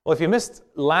Well, if you missed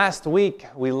last week,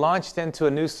 we launched into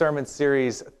a new sermon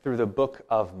series through the book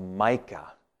of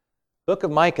Micah. Book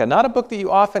of Micah, not a book that you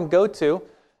often go to,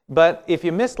 but if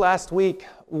you missed last week,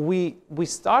 we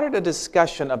started a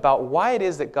discussion about why it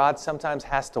is that God sometimes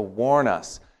has to warn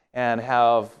us and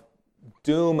have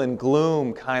doom and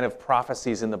gloom kind of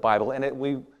prophecies in the Bible. And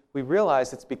we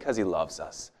realized it's because He loves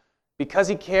us. Because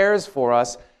He cares for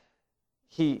us,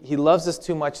 He loves us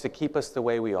too much to keep us the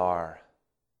way we are.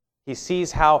 He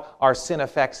sees how our sin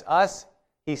affects us,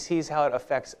 He sees how it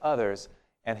affects others,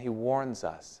 and He warns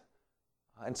us.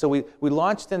 And so we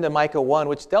launched into Micah 1,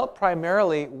 which dealt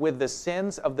primarily with the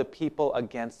sins of the people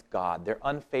against God, their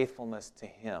unfaithfulness to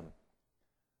Him.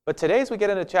 But today, as we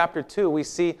get into chapter 2, we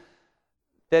see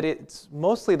that it's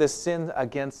mostly the sin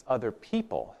against other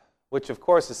people, which of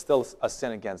course is still a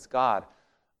sin against God.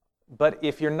 But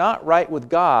if you're not right with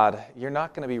God, you're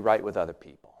not going to be right with other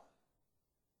people.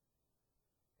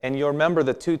 And you'll remember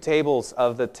the two tables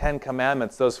of the 10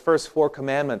 commandments. Those first 4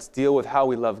 commandments deal with how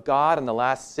we love God, and the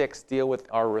last 6 deal with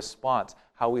our response,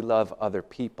 how we love other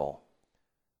people.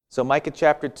 So Micah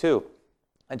chapter 2,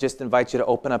 I just invite you to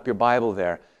open up your Bible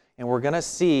there. And we're going to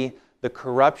see the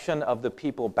corruption of the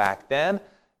people back then.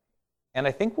 And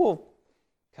I think we'll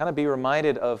kind of be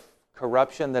reminded of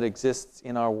corruption that exists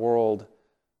in our world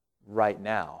right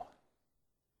now.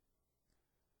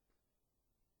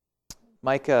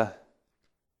 Micah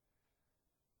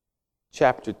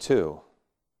chapter 2.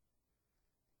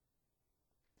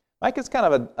 Micah's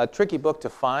kind of a tricky book to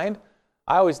find.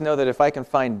 I always know that if I can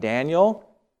find Daniel,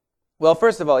 well,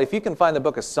 first of all, if you can find the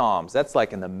book of Psalms, that's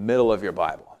like in the middle of your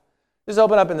Bible. Just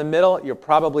open up in the middle, you're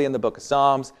probably in the book of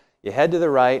Psalms. You head to the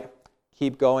right,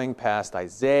 keep going past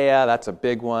Isaiah, that's a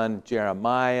big one,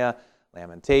 Jeremiah,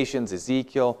 Lamentations,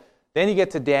 Ezekiel. Then you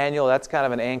get to Daniel, that's kind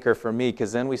of an anchor for me,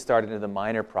 because then we start into the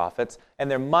minor prophets.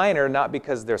 And they're minor not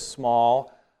because they're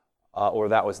small, or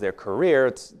that was their career.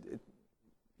 It's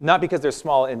not because they're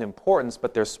small in importance,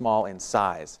 but they're small in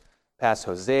size. Past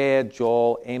Hosea,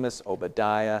 Joel, Amos,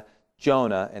 Obadiah,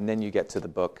 Jonah, and then you get to the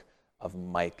book of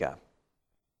Micah.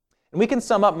 And we can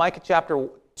sum up Micah chapter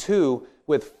 2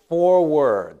 with 4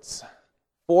 words.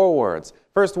 4 words.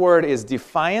 First word is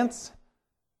defiance,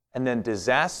 and then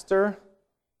disaster,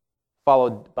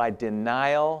 followed by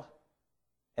denial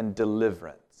and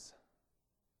deliverance.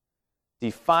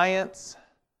 Defiance,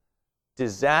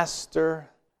 disaster,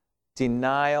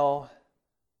 denial,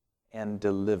 and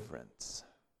deliverance.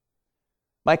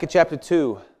 Micah chapter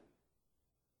 2,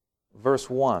 verse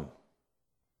 1.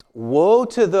 Woe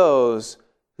to those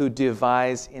who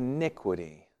devise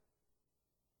iniquity.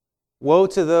 Woe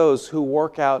to those who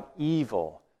work out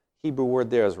evil. Hebrew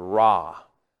word there is ra,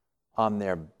 on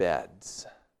their beds.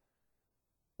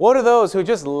 Woe to those who are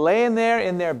just laying there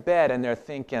in their bed and they're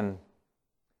thinking,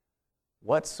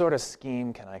 what sort of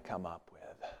scheme can I come up with?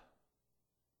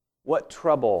 What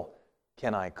trouble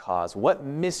can I cause? What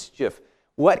mischief?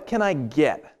 What can I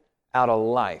get out of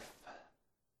life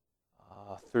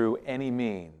through any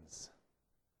means?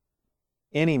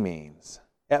 Any means.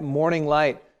 At morning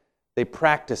light, they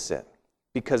practice it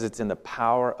because it's in the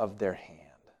power of their hand.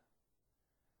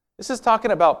 This is talking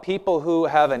about people who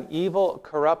have an evil,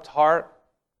 corrupt heart.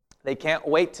 They can't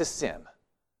wait to sin.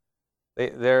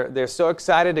 They're so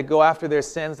excited to go after their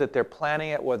sins that they're planning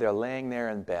it while they're laying there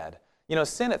in bed. You know,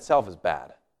 sin itself is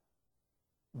bad.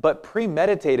 But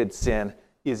premeditated sin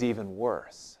is even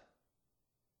worse.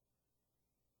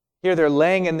 Here they're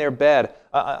laying in their bed,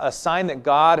 a sign that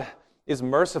God is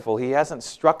merciful. He hasn't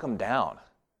struck them down.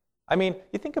 I mean,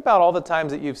 you think about all the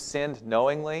times that you've sinned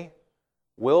knowingly,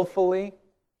 willfully.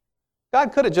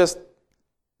 God could have just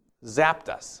zapped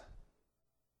us.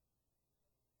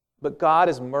 But God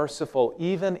is merciful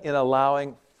even in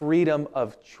allowing freedom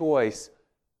of choice,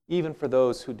 even for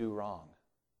those who do wrong.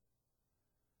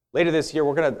 Later this year,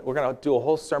 we're going to do a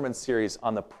whole sermon series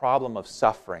on the problem of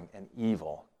suffering and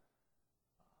evil.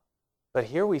 But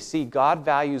here we see God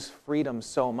values freedom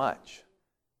so much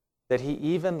that He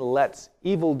even lets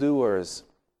evildoers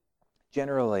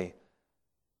generally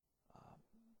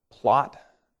plot,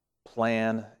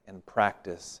 plan, and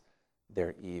practice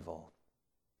their evil.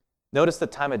 Notice the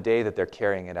time of day that they're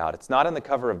carrying it out. It's not in the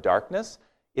cover of darkness,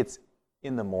 it's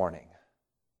in the morning.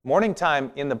 Morning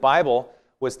time in the Bible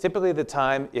was typically the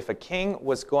time if a king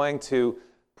was going to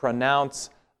pronounce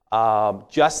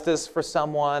justice for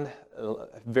someone,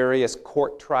 various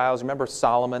court trials. Remember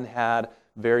Solomon had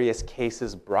various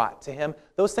cases brought to him.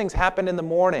 Those things happened in the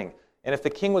morning. And if the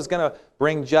king was going to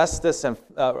bring justice and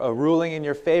a ruling in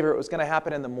your favor, it was going to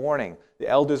happen in the morning. The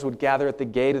elders would gather at the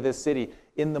gate of the city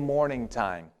in the morning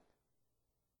time.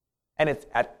 And it's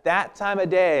at that time of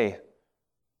day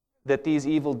that these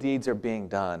evil deeds are being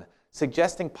done,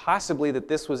 suggesting possibly that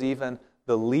this was even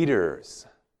the leaders,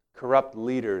 corrupt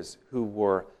leaders, who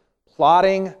were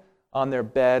plotting on their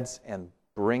beds and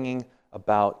bringing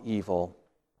about evil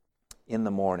in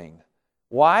the morning.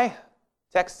 Why?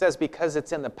 Text says because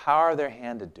it's in the power of their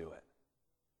hand to do it.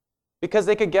 Because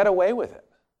they could get away with it.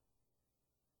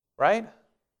 Right?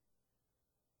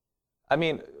 I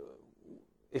mean,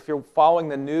 if you're following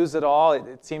the news at all,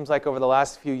 it seems like over the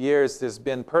last few years there's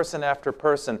been person after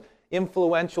person,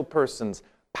 influential persons,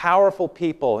 powerful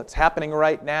people, it's happening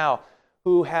right now,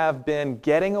 who have been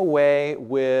getting away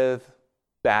with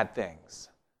bad things.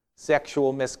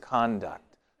 Sexual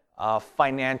misconduct,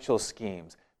 financial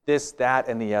schemes, this, that,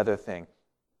 and the other thing.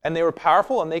 And they were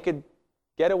powerful and they could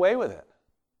get away with it.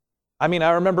 I mean,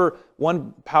 I remember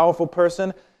one powerful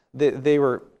person, they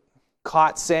were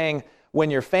caught saying, when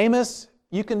you're famous,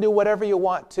 you can do whatever you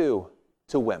want to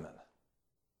women.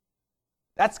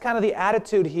 That's kind of the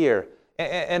attitude here.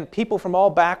 And people from all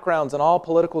backgrounds and all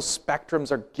political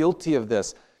spectrums are guilty of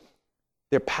this.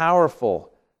 They're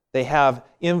powerful. They have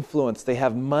influence. They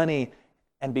have money.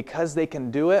 And because they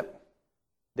can do it,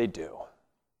 they do.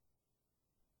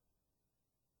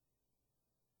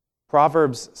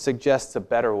 Proverbs suggests a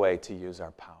better way to use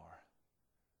our power.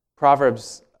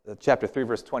 Proverbs chapter 3,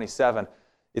 verse 27,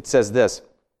 it says this,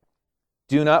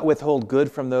 "Do not withhold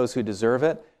good from those who deserve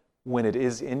it when it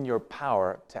is in your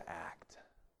power to act."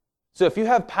 So if you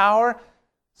have power,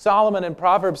 Solomon in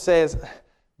Proverbs says,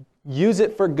 use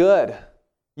it for good.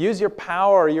 Use your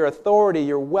power, your authority,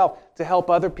 your wealth to help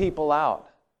other people out.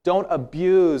 Don't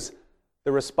abuse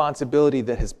the responsibility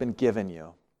that has been given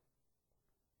you.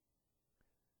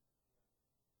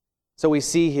 So we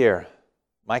see here,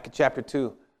 Micah chapter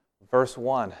 2, verse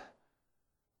 1,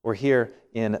 we're here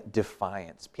in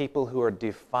defiance. People who are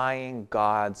defying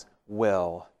God's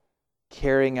will,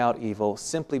 carrying out evil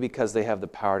simply because they have the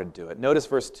power to do it. Notice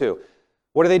verse 2.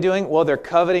 What are they doing? Well, they're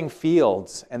coveting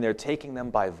fields and they're taking them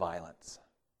by violence.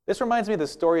 This reminds me of the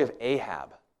story of Ahab.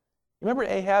 You remember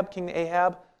Ahab, King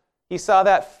Ahab? He saw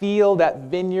that field, that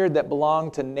vineyard that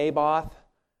belonged to Naboth,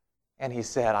 and he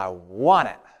said, I want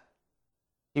it.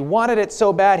 He wanted it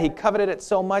so bad, he coveted it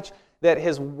so much that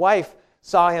his wife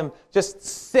saw him just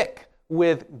sick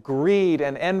with greed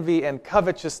and envy and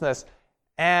covetousness,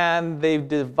 and they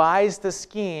devised a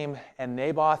scheme, and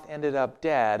Naboth ended up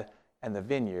dead, and the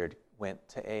vineyard went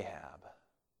to Ahab.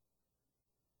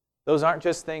 Those aren't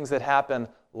just things that happened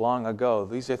long ago.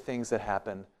 These are things that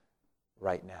happen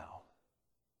right now.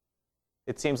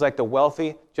 It seems like the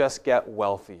wealthy just get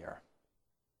wealthier.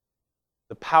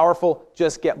 The powerful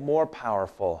just get more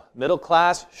powerful. Middle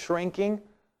class shrinking.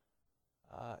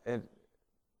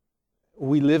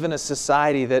 We live in a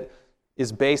society that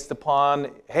is based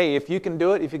upon, hey, if you can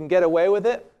do it, if you can get away with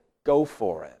it, go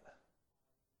for it.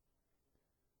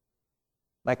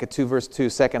 Micah 2 verse 2,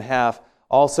 second half,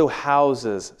 also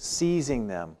houses, seizing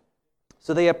them.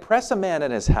 So they oppress a man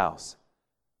in his house,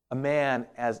 a man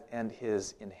and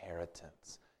his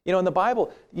inheritance. You know, in the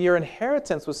Bible, your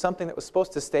inheritance was something that was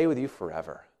supposed to stay with you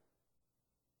forever.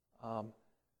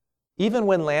 Even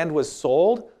when land was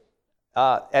sold,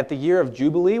 at the year of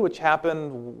Jubilee, which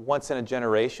happened once in a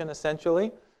generation,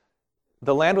 essentially,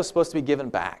 the land was supposed to be given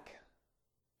back.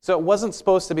 So it wasn't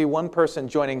supposed to be one person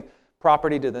joining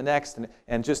property to the next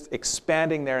and just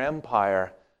expanding their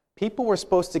empire. People were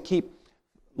supposed to keep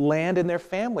land in their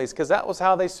families because that was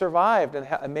how they survived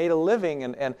and made a living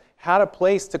and had a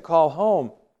place to call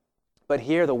home. But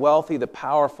here, the wealthy, the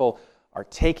powerful are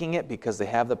taking it because they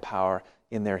have the power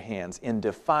in their hands in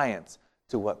defiance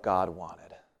to what God wanted.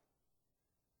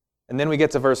 And then we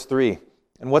get to verse 3.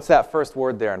 And what's that first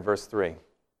word there in verse 3?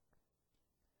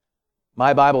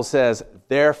 My Bible says,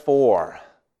 therefore.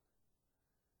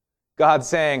 God's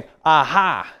saying,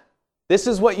 aha, this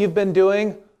is what you've been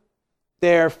doing,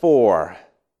 therefore.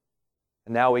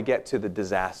 And now we get to the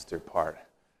disaster part.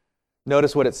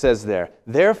 Notice what it says there.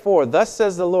 Therefore, thus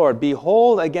says the Lord,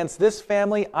 behold, against this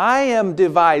family I am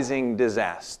devising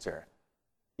disaster.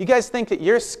 You guys think that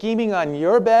you're scheming on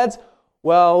your beds?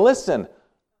 Well, listen,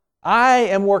 I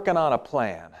am working on a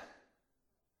plan.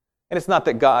 And it's not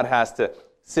that God has to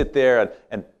sit there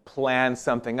and plan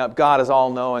something up. God is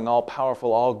all-knowing,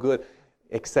 all-powerful, all-good,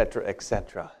 etc.,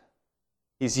 etc.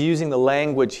 He's using the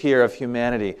language here of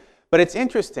humanity. But it's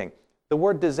interesting. The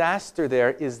word disaster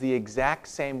there is the exact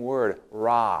same word,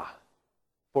 ra,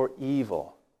 for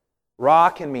evil. Ra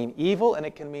can mean evil and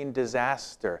it can mean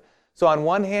disaster. So on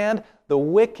one hand, the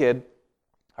wicked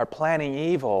are planning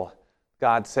evil.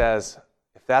 God says,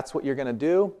 if that's what you're going to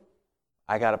do,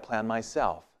 I got to plan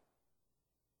myself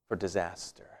for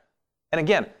disaster. And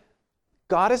again,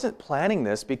 God isn't planning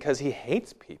this because he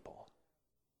hates people.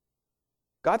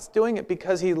 God's doing it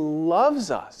because He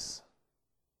loves us.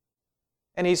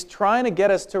 And He's trying to get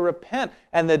us to repent.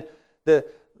 And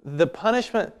the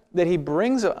punishment that He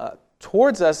brings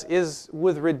towards us is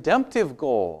with redemptive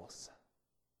goals.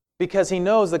 Because He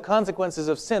knows the consequences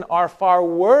of sin are far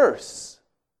worse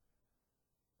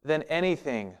than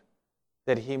anything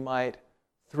that He might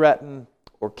threaten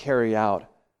or carry out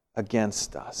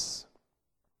against us.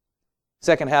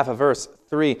 Second half of verse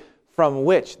 3, from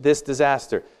which, this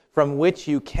disaster, from which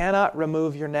you cannot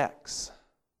remove your necks.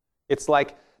 It's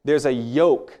like there's a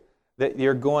yoke that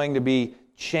you're going to be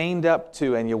chained up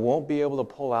to and you won't be able to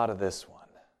pull out of this one.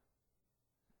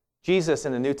 Jesus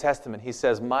in the New Testament, He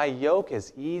says, my yoke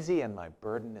is easy and my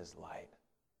burden is light.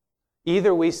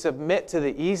 Either we submit to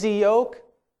the easy yoke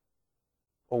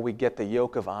or we get the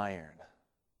yoke of iron,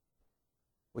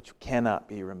 which cannot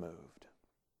be removed.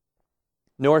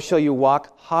 Nor shall you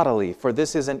walk haughtily, for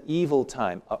this is an evil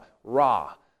time,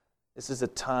 This is a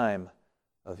time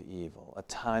of evil, a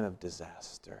time of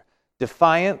disaster.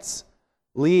 Defiance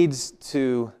leads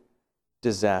to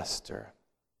disaster.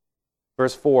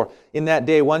 Verse 4, in that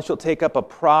day one shall take up a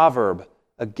proverb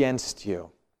against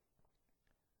you.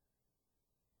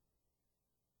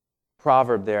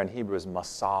 Proverb there in Hebrew is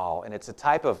masal, and it's a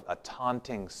type of a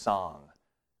taunting song.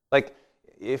 Like,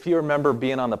 if you remember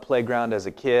being on the playground as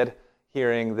a kid,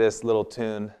 hearing this little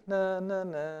tune, na na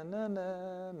na na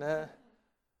na na.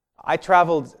 I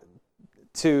traveled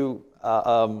to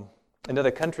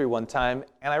another country one time,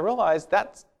 and I realized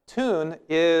that tune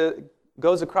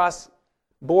goes across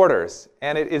borders,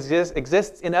 and it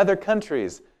exists in other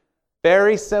countries.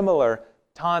 Very similar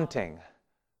taunting.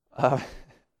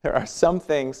 There are some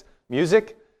things.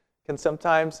 Music can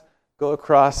sometimes go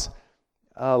across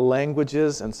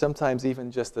languages, and sometimes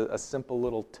even just a simple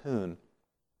little tune.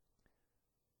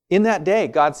 In that day,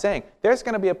 God's saying, there's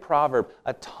going to be a proverb,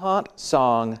 a taunt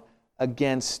song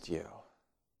against you.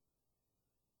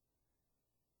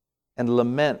 And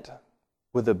lament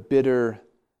with a bitter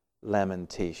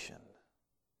lamentation.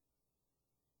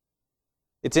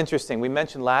 It's interesting, we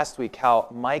mentioned last week how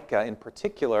Micah in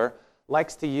particular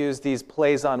likes to use these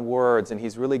plays on words, and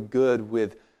he's really good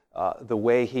with the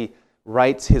way he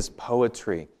writes his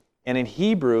poetry. And in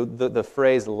Hebrew, the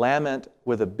phrase lament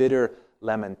with a bitter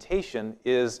lamentation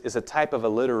is a type of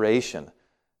alliteration.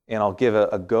 And I'll give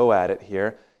a go at it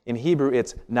here. In Hebrew,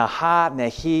 it's naha,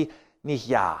 nehi,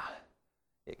 nihya.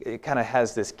 It kind of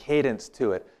has this cadence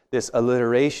to it, this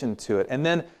alliteration to it. And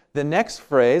then the next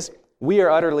phrase, we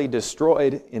are utterly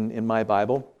destroyed, in my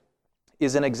Bible,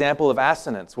 is an example of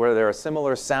assonance, where there are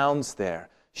similar sounds there.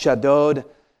 Shadod,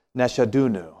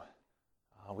 neshadunu.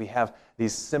 We have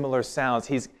these similar sounds.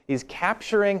 He's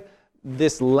capturing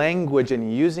this language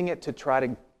and using it to try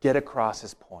to get across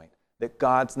his point, that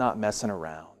God's not messing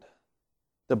around.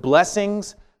 The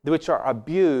blessings which are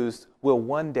abused will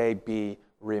one day be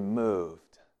removed.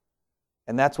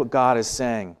 And that's what God is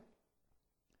saying.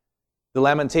 The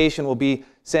lamentation will be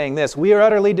saying this, we are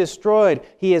utterly destroyed.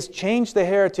 He has changed the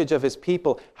heritage of His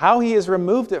people. How He has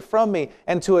removed it from me,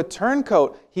 and to a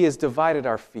turncoat He has divided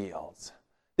our fields.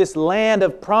 This land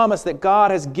of promise that God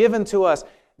has given to us,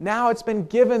 now it's been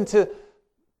given to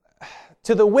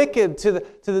the wicked, to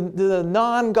the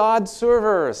non-God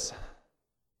servers,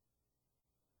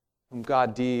 whom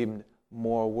God deemed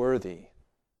more worthy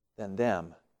than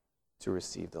them to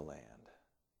receive the land.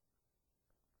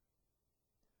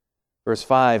 Verse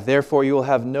 5, therefore you will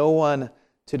have no one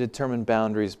to determine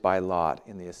boundaries by lot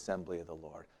in the assembly of the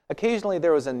Lord. Occasionally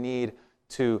there was a need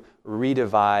to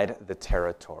redivide the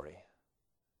territory.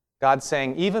 God's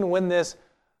saying, even when this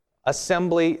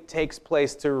assembly takes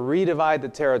place to redivide the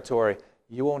territory,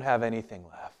 you won't have anything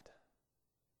left.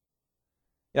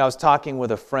 You know, I was talking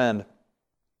with a friend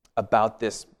about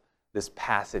this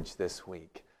passage this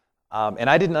week. And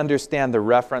I didn't understand the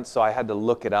reference, so I had to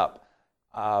look it up.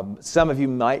 Some of you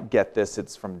might get this.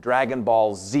 It's from Dragon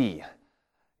Ball Z.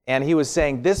 And he was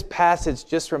saying this passage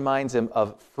just reminds him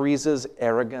of Frieza's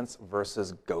arrogance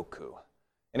versus Goku.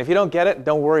 And if you don't get it,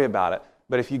 don't worry about it.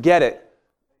 But if you get it,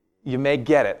 you may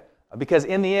get it. Because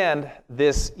in the end,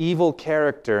 this evil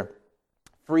character,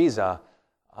 Frieza,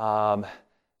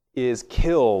 is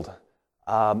killed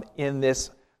in this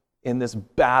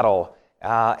battle.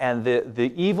 And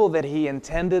the evil that he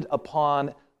intended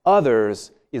upon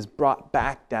others is brought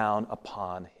back down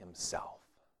upon himself.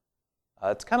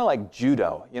 It's kind of like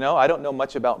judo. You know, I don't know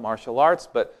much about martial arts,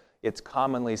 but it's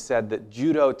commonly said that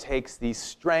judo takes the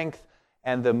strength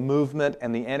and the movement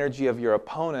and the energy of your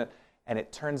opponent and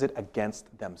it turns it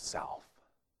against themselves.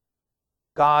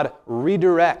 God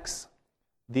redirects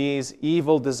these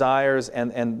evil desires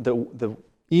and the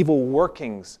evil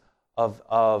workings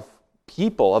of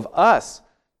people, of us,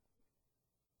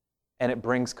 and it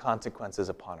brings consequences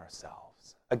upon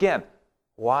ourselves. Again,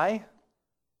 why?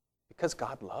 Because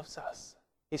God loves us.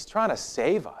 He's trying to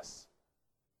save us.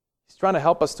 He's trying to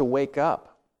help us to wake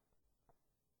up.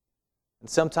 And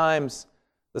sometimes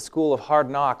the school of hard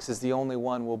knocks is the only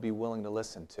one we'll be willing to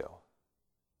listen to.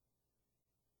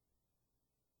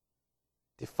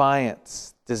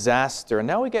 Defiance, disaster. And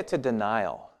now we get to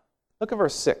denial. Look at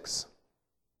verse 6.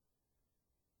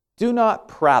 Do not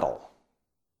prattle.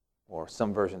 Or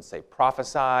some versions say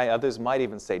prophesy. Others might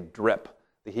even say drip.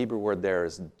 The Hebrew word there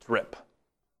is drip.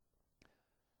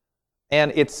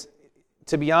 And it's,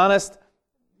 to be honest,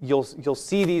 you'll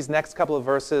see these next couple of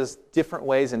verses different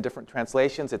ways in different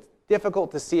translations. It's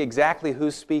difficult to see exactly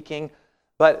who's speaking,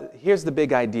 but here's the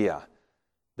big idea.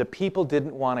 The people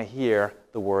didn't want to hear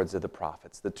the words of the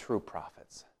prophets, the true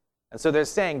prophets. And so they're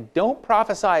saying, don't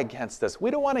prophesy against us.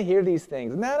 We don't want to hear these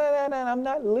things. No, I'm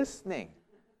not listening.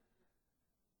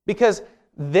 Because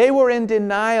they were in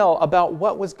denial about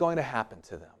what was going to happen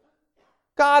to them.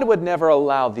 God would never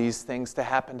allow these things to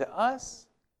happen to us.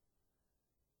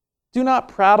 Do not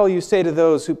prattle, you say to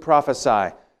those who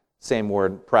prophesy. Same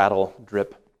word, prattle,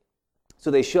 drip.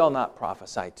 So they shall not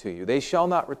prophesy to you. They shall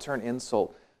not return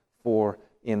insult for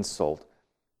insult.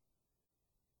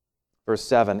 Verse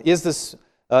 7, is this,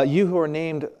 you who are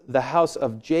named the house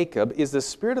of Jacob, is the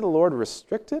Spirit of the Lord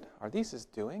restricted? Are these his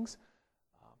doings?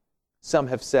 Some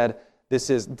have said,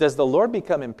 does the Lord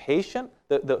become impatient?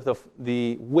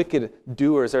 The wicked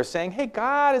doers are saying, hey,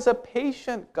 God is a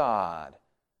patient God.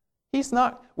 He's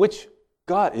not, which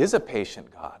God is a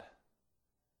patient God.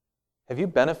 Have you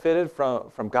benefited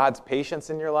from God's patience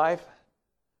in your life?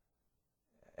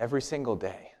 Every single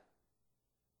day.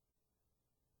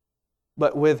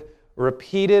 But with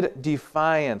repeated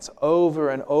defiance over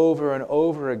and over and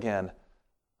over again,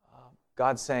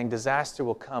 God's saying disaster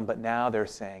will come, but now they're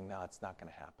saying, no, it's not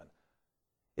going to happen.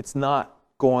 It's not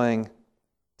going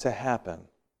to happen.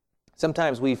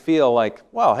 Sometimes we feel like,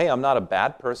 well, hey, I'm not a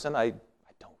bad person. I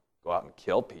don't go out and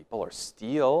kill people or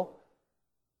steal.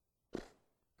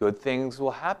 Good things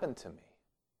will happen to me.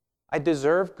 I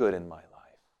deserve good in my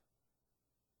life.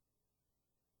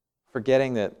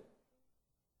 Forgetting that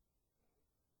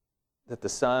the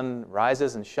sun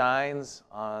rises and shines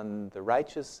on the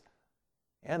righteous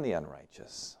and the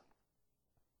unrighteous.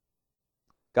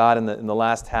 God, in the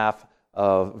last half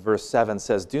of verse 7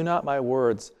 says, do not my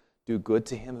words do good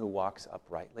to him who walks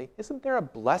uprightly? Isn't there a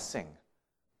blessing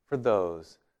for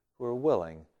those who are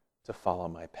willing to follow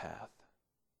my path?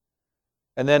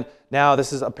 And then now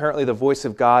this is apparently the voice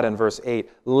of God in verse 8.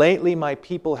 Lately my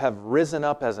people have risen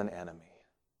up as an enemy.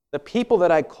 The people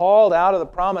that I called out of the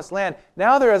promised land,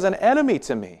 now they're as an enemy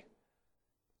to me.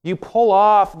 You pull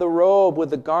off the robe with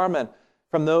the garment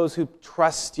from those who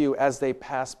trust you as they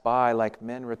pass by like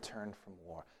men returned from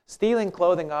war, stealing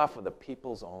clothing off of the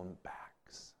people's own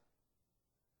backs.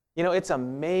 You know, it's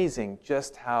amazing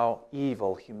just how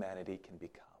evil humanity can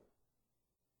become.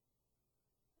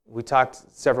 We talked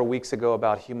several weeks ago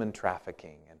about human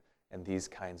trafficking and these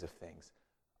kinds of things.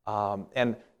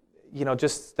 And, you know,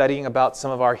 just studying about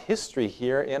some of our history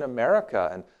here in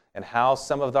America and how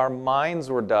some of our mines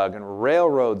were dug and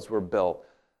railroads were built.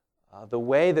 The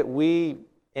way that we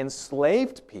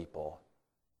enslaved people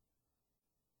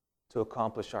to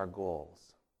accomplish our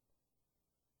goals.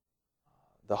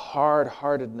 The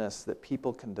hard-heartedness that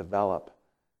people can develop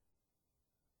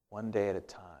one day at a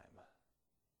time.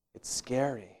 It's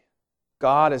scary.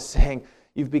 God is saying,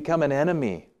 you've become an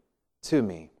enemy to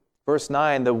me. Verse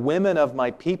 9, the women of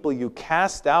my people you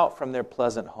cast out from their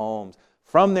pleasant homes.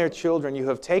 From their children you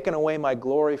have taken away my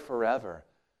glory forever.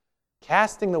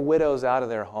 Casting the widows out of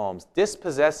their homes,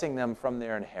 dispossessing them from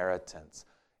their inheritance,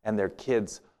 and their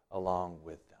kids along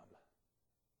with them.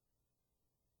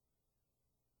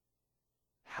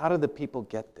 How did the people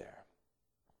get there?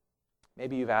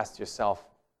 Maybe you've asked yourself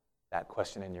that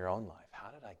question in your own life. How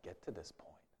did I get to this point?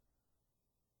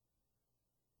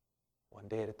 One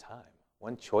day at a time,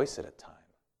 one choice at a time.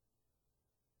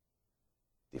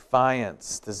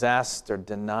 Defiance, disaster,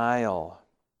 denial.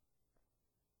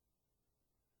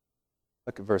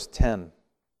 Look at verse 10.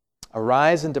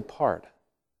 Arise and depart,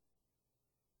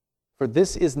 for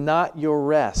this is not your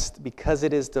rest. Because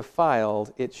it is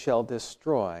defiled, it shall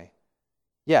destroy.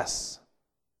 Yes,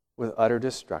 with utter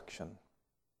destruction.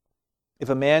 If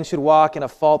a man should walk in a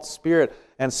false spirit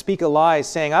and speak a lie,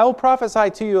 saying, I will prophesy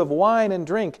to you of wine and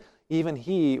drink, even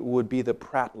he would be the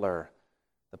prattler,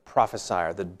 the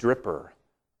prophesier, the dripper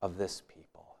of this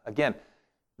people. Again,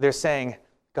 they're saying,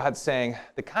 God's saying,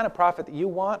 the kind of prophet that you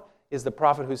want is the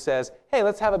prophet who says, hey,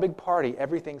 let's have a big party.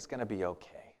 Everything's going to be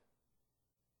okay.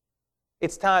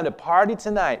 It's time to party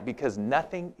tonight because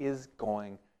nothing is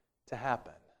going to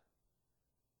happen.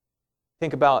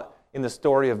 Think about in the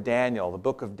story of Daniel, the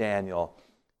book of Daniel.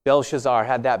 Belshazzar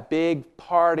had that big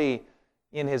party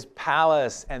in his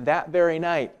palace, and that very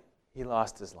night, he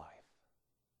lost his life.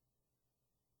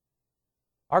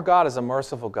 Our God is a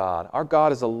merciful God. Our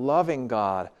God is a loving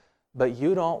God, but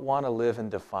you don't want to live in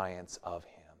defiance of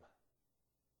Him.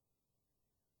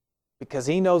 Because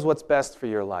He knows what's best for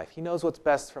your life. He knows what's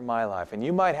best for my life. And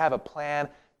you might have a plan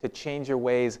to change your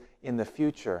ways in the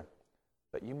future,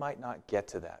 but you might not get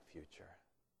to that future.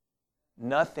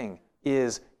 Nothing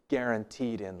is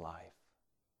guaranteed in life.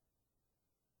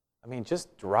 I mean,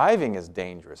 just driving is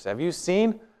dangerous. Have you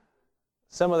seen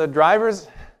some of the drivers?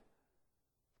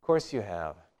 Of course you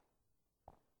have.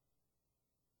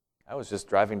 I was just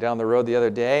driving down the road the other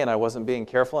day and I wasn't being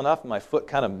careful enough and my foot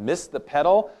kind of missed the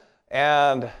pedal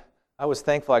and I was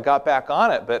thankful I got back on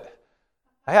it, but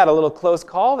I had a little close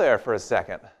call there for a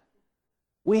second.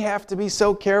 We have to be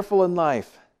so careful in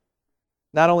life,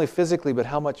 not only physically, but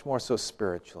how much more so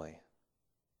spiritually.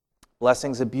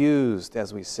 Blessings abused,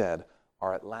 as we said,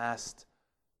 are at last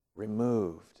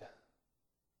removed.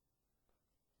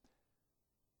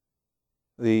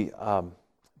 The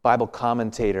Bible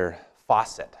commentator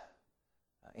Fawcett,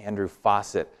 Andrew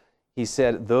Fawcett, he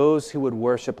said, those who would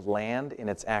worship land in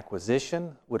its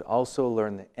acquisition would also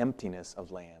learn the emptiness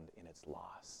of land in its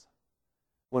loss.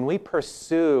 When we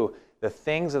pursue the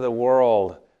things of the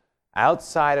world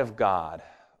outside of God,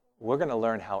 we're going to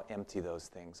learn how empty those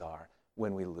things are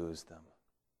when we lose them.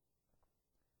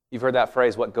 You've heard that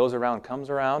phrase, what goes around comes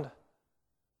around?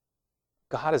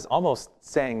 God is almost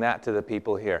saying that to the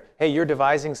people here. Hey, you're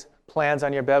devising plans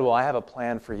on your bed. Well, I have a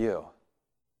plan for you.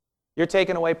 You're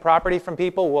taking away property from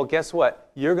people. Well, guess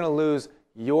what? You're going to lose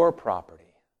your property.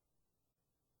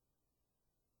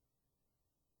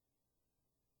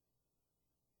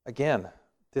 Again,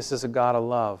 this is a God of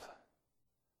love.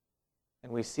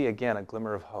 And we see again a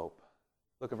glimmer of hope.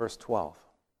 Look at verse 12.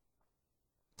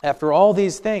 After all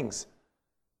these things,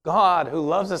 God, who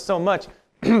loves us so much,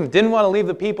 didn't want to leave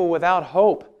the people without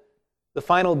hope. The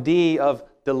final D of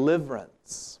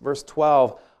deliverance. Verse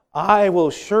 12, I will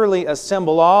surely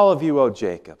assemble all of you, O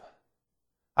Jacob.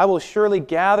 I will surely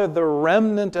gather the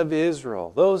remnant of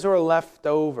Israel, those who are left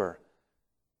over.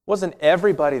 It wasn't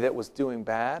everybody that was doing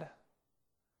bad.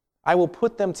 I will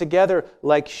put them together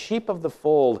like sheep of the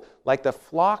fold, like a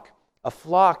flock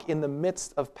in the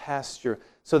midst of pasture,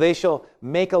 so they shall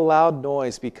make a loud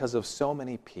noise because of so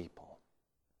many people.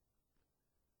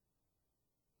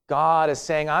 God is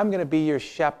saying, I'm going to be your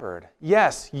shepherd.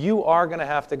 Yes, you are going to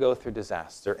have to go through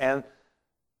disaster. And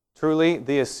truly,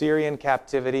 the Assyrian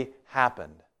captivity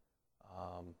happened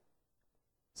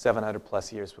 700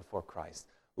 plus years before Christ.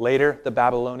 Later, the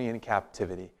Babylonian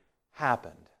captivity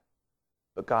happened.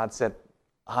 But God said,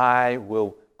 I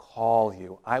will call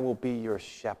you. I will be your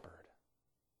shepherd.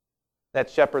 That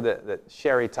shepherd that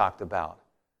Sherry talked about,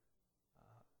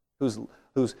 whose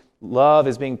love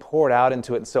is being poured out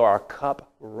into it, and so our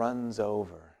cup runs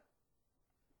over.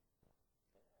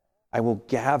 I will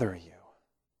gather you.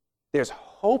 There's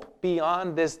hope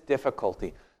beyond this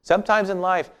difficulty. Sometimes in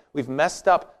life, we've messed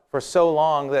up for so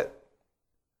long that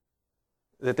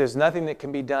there's nothing that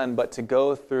can be done but to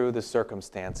go through the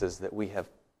circumstances that we have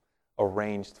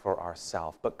arranged for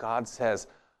ourselves. But God says,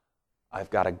 I've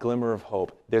got a glimmer of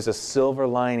hope. There's a silver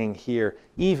lining here,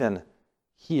 even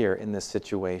here in this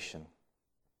situation.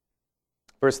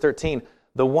 Verse 13,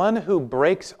 the one who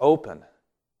breaks open.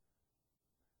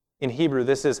 In Hebrew,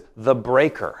 this is the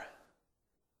breaker.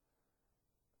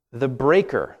 The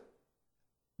breaker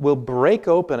will break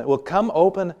open. It will come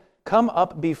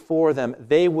up before them.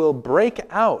 They will break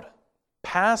out,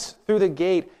 pass through the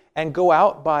gate, and go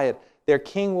out by it. Their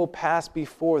king will pass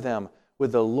before them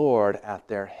with the Lord at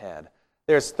their head.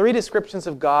 There's three descriptions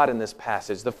of God in this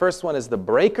passage. The first one is the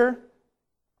breaker,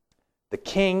 the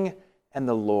king, and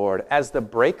the Lord. As the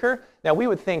breaker, now we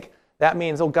would think that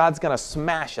means, oh, God's going to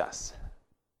smash us.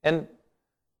 And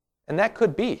that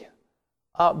could be.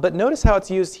 But notice how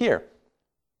it's used here.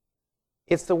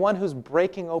 It's the one who's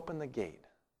breaking open the gate.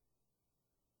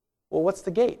 Well, what's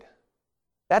the gate?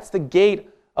 That's the gate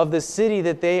of the city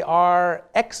that they are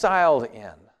exiled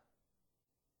in.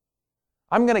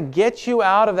 I'm going to get you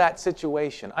out of that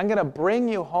situation. I'm going to bring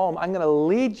you home. I'm going to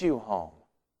lead you home.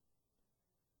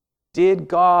 Did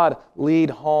God lead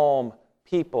home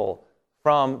people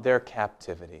from their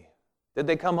captivity? Did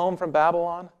they come home from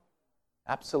Babylon?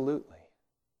 Absolutely.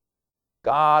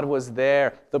 God was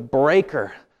there, the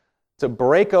breaker, to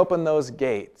break open those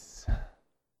gates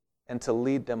and to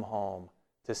lead them home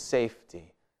to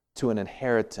safety, to an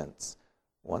inheritance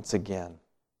once again.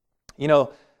 You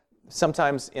know,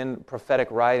 sometimes in prophetic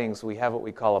writings, we have what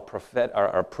we call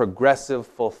a progressive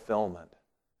fulfillment.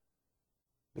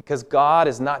 Because God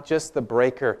is not just the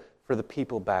breaker for the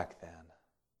people back then.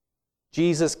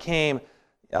 Jesus came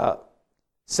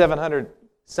 700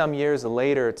 some years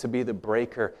later to be the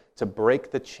breaker, to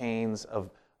break the chains of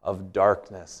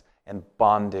darkness and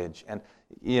bondage. And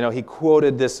he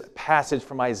quoted this passage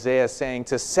from Isaiah saying,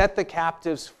 to set the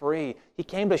captives free. He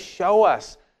came to show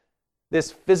us this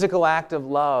physical act of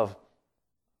love,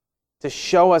 to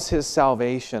show us His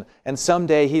salvation. And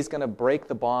someday He's going to break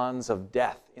the bonds of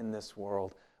death in this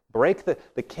world, break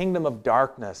the kingdom of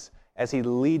darkness as He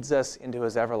leads us into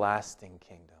His everlasting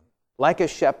kingdom. Like a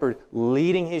shepherd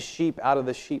leading his sheep out of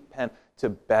the sheep pen to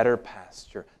better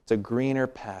pasture, to greener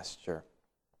pasture.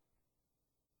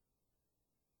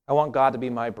 I want God to be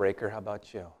my breaker. How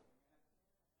about you?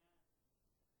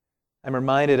 I'm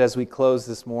reminded as we close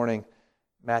this morning,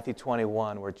 Matthew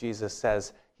 21, where Jesus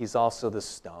says He's also the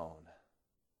stone.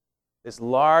 This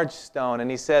large stone. And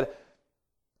He said,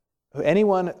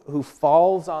 anyone who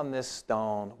falls on this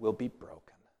stone will be broken.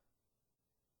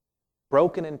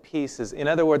 Broken in pieces. In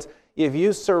other words, if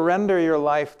you surrender your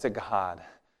life to God,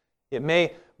 it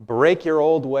may break your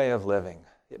old way of living.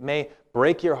 It may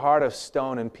break your heart of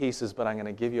stone in pieces, but I'm going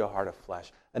to give you a heart of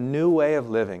flesh, a new way of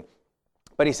living.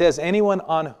 But He says, anyone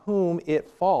on whom it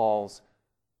falls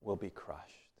will be crushed.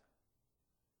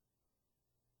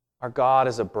 Our God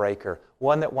is a breaker,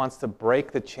 one that wants to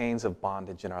break the chains of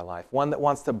bondage in our life, one that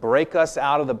wants to break us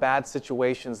out of the bad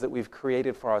situations that we've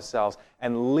created for ourselves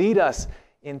and lead us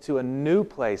into a new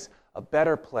place, a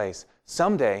better place,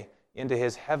 someday into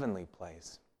His heavenly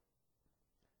place.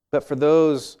 But for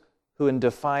those who in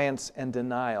defiance and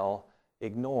denial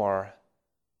ignore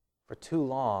for too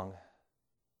long,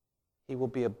 He will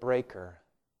be a breaker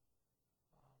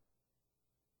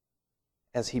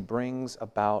as He brings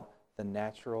about the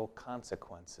natural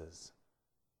consequences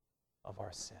of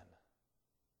our sin.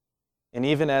 And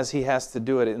even as He has to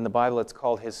do it, in the Bible it's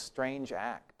called His strange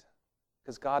act.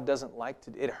 Because God doesn't like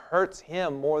to, it hurts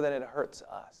Him more than it hurts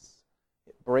us.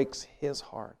 It breaks His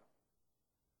heart.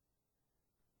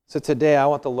 So today I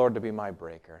want the Lord to be my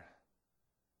breaker.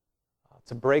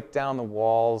 To break down the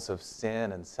walls of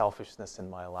sin and selfishness in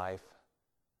my life.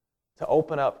 To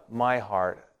open up my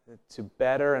heart to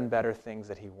better and better things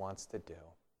that He wants to do.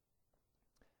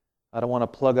 I don't want to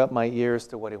plug up my ears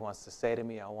to what He wants to say to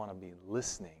me. I want to be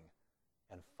listening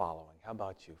and following. How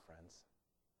about you, friends?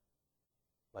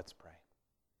 Let's pray.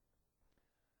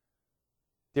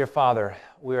 Dear Father,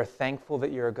 we are thankful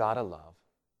that You're a God of love.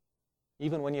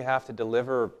 Even when You have to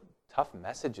deliver tough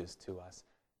messages to us,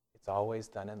 it's always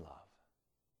done in love.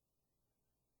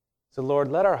 So Lord,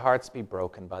 let our hearts be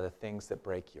broken by the things that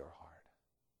break Your heart.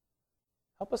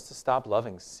 Help us to stop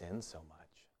loving sin so much.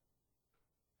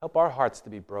 Help our hearts to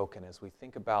be broken as we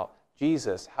think about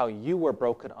Jesus, how You were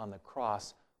broken on the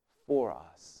cross for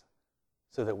us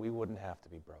so that we wouldn't have to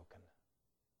be broken.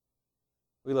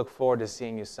 We look forward to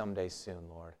seeing You someday soon,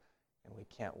 Lord, and we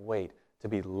can't wait to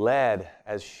be led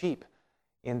as sheep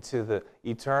into the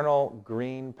eternal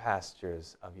green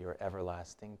pastures of Your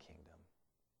everlasting kingdom.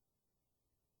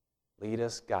 Lead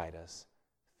us, guide us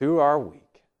through our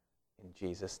week. In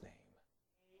Jesus'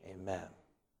 name, amen.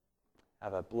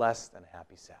 Have a blessed and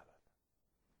happy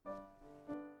Sabbath.